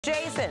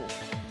Jason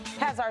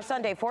has our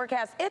Sunday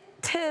forecast. It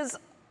is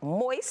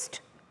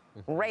moist,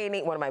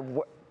 rainy. One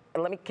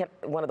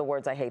of the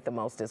words I hate the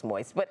most is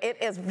moist, but it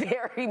is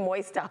very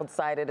moist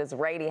outside. It is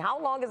rainy.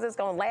 How long is this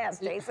going to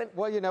last, Jason?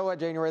 Well, you know what,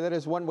 January, that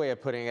is one way of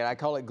putting it. I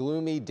call it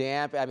gloomy,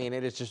 damp. I mean,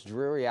 it is just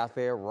dreary out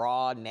there,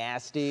 raw,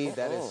 nasty.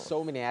 That is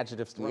so many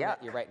adjectives thrown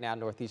at you right now,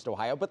 Northeast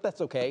Ohio, but that's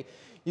okay.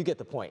 You get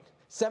the point.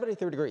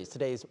 73 degrees,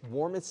 today's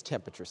warmest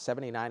temperature.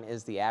 79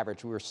 is the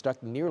average. We were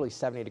stuck nearly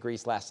 70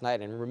 degrees last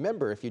night. And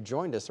remember, if you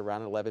joined us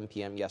around 11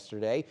 p.m.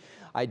 yesterday,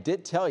 I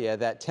did tell you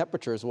that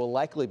temperatures will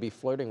likely be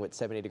flirting with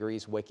 70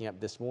 degrees waking up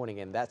this morning,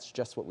 and that's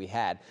just what we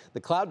had. The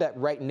cloud that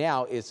right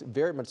now is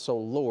very much so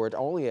lowered,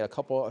 only a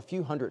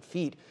few hundred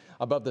feet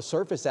above the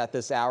surface at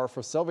this hour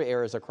for several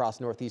areas across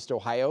Northeast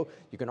Ohio.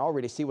 You can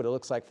already see what it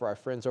looks like for our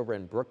friends over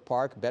in Brook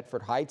Park,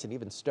 Bedford Heights, and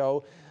even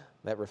Stowe.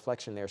 That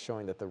reflection there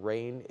showing that the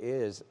rain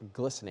is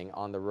glistening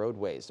on the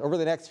roadways. Over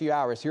the next few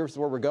hours, here's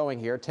where we're going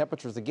here.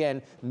 Temperatures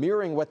again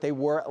mirroring what they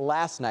were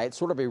last night,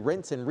 sort of a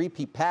rinse and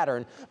repeat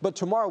pattern. But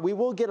tomorrow we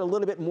will get a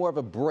little bit more of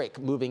a break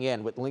moving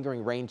in with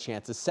lingering rain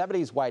chances.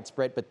 70s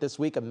widespread, but this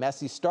week a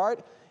messy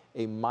start.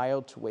 A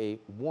mild to a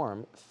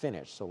warm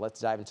finish. So let's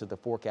dive into the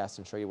forecast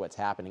and show you what's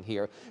happening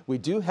here. We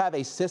do have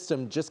a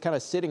system just kind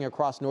of sitting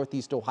across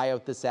Northeast Ohio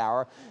at this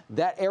hour.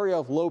 That area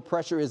of low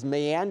pressure is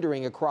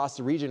meandering across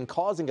the region,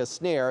 causing a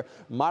snare.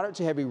 Moderate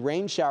to heavy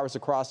rain showers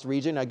across the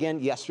region. Again,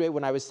 yesterday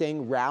when I was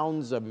saying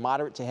rounds of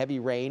moderate to heavy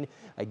rain,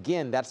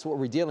 again, that's what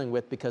we're dealing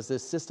with because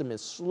this system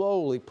is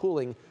slowly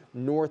pulling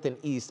north and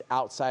east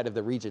outside of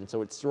the region.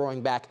 So it's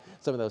throwing back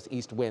some of those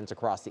east winds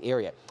across the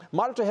area.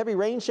 Moderate to heavy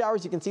rain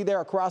showers, you can see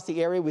there across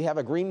the area. We have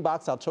a green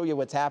box. I'll tell you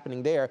what's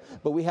happening there.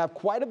 But we have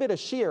quite a bit of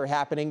shear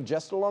happening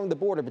just along the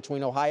border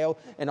between Ohio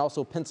and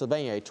also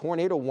Pennsylvania. A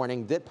tornado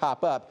warning did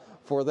pop up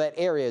for that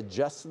area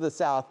just to the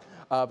south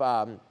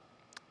of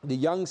the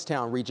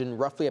Youngstown region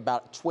roughly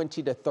about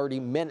 20 to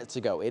 30 minutes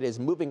ago. It is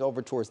moving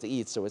over towards the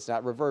east, so it's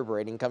not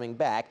reverberating, coming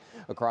back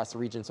across the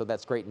region, so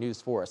that's great news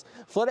for us.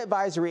 Flood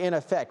advisory in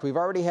effect. We've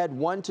already had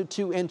 1 to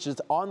 2 inches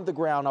on the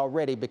ground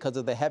already because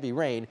of the heavy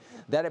rain.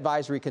 That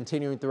advisory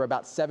continuing through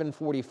about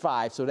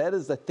 7:45, so that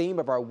is the theme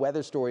of our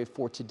weather story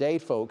for today,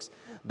 folks.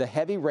 The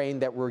heavy rain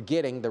that we're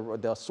getting,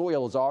 the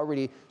soil is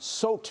already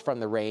soaked from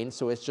the rain,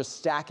 so it's just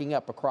stacking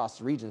up across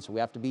the region, so we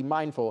have to be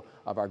mindful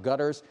of our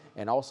gutters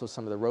and also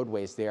some of the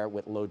roadways there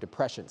with low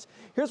depressions.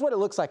 Here's what it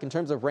looks like in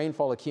terms of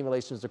rainfall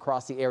accumulations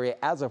across the area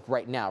as of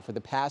right now for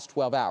the past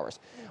 12 hours.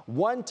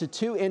 1 to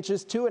 2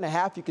 inches,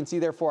 2.5 you can see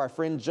there for our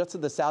friends just to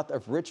the south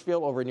of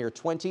Richfield over near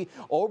 20.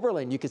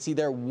 Oberlin, you can see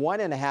there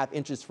 1.5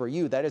 inches for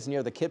you. That is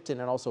near the Kipton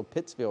and also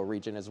Pittsville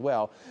region as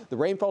well. The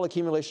rainfall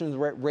accumulations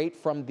rate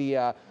from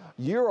the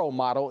Euro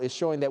model is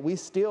showing that we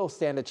still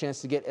stand a chance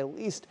to get at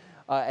least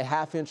a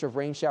 ½ inch of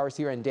rain showers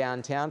here in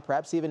downtown,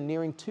 perhaps even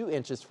nearing 2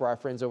 inches for our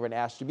friends over in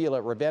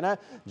Ashtabula. Ravenna,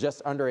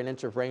 just under an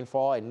inch of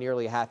rainfall and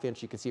nearly a ½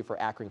 inch you can see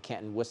for Akron,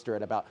 Canton, Worcester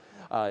at about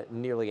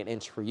nearly an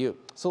inch for you.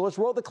 So let's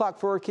roll the clock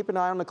forward. Keep an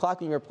eye on the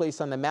clock and your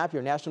place on the map.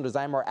 Your National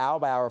Designer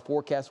hour-by-hour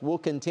forecast will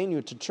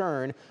continue to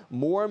churn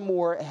more and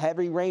more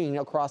heavy rain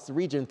across the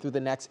region through the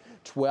next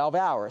 12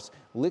 hours.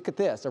 Look at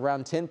this.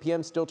 Around 10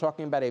 p.m., still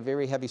talking about a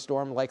very heavy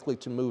storm likely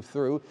to move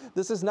through.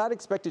 This is not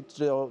expected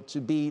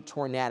to be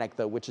tornadic,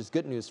 though, which is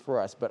good news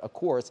for us. But, of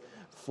course,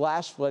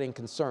 flash flooding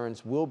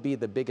concerns will be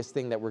the biggest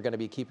thing that we're going to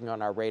be keeping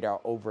on our radar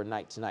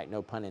overnight tonight,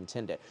 no pun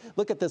intended.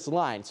 Look at this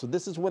line. So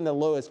this is when the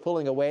low is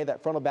pulling away.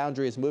 That frontal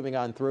boundary is moving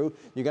on through.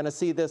 You're going to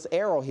see this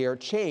arrow here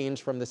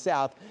change from the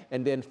south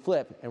and then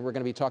flip. And we're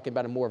going to be talking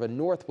about more of a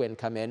north wind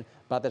come in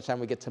by the time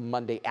we get to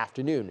Monday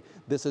afternoon.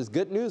 This is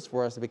good news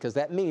for us because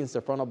that means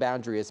the frontal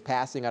boundary is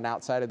passing on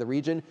outside of the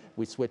region.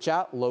 We switch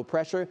out low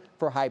pressure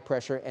for high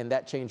pressure, and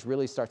that change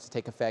really starts to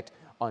take effect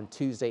on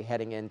Tuesday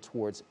heading in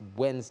towards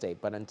Wednesday.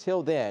 But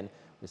until then,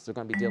 we're still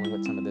going to be dealing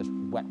with some of this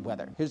wet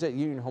weather. Here's a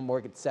Union Home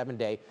Mortgage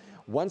 7-day.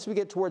 Once we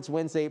get towards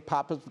Wednesday,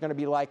 pop-ups are going to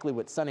be likely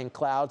with sun and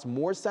clouds.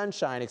 More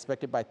sunshine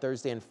expected by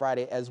Thursday and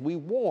Friday as we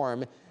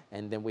warm.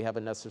 And then we have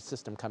another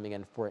system coming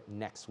in for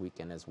next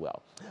weekend as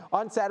well.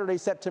 On Saturday,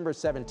 September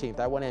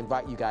 17th, I want to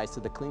invite you guys to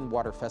the Clean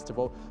Water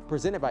Festival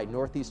presented by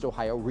Northeast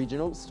Ohio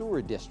Regional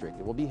Sewer District.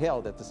 It will be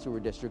held at the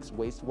Sewer District's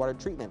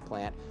wastewater treatment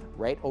plant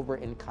right over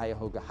in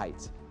Cuyahoga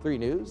Heights. 3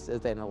 News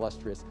is an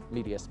illustrious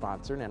media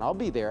sponsor, and I'll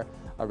be there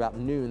about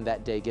noon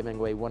that day giving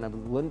away one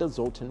of Linda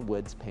Zoltan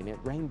Wood's painted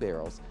rain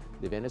barrels.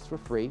 The event is for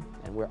free,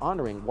 and we're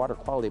honoring Water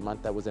Quality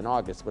Month that was in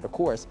August, but of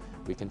course,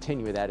 we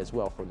continue that as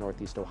well for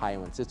Northeast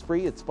Ohioans. It's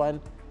free, it's fun,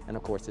 and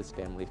of course, it's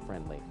family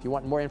friendly. If you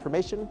want more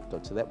information, go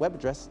to that web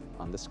address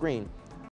on the screen.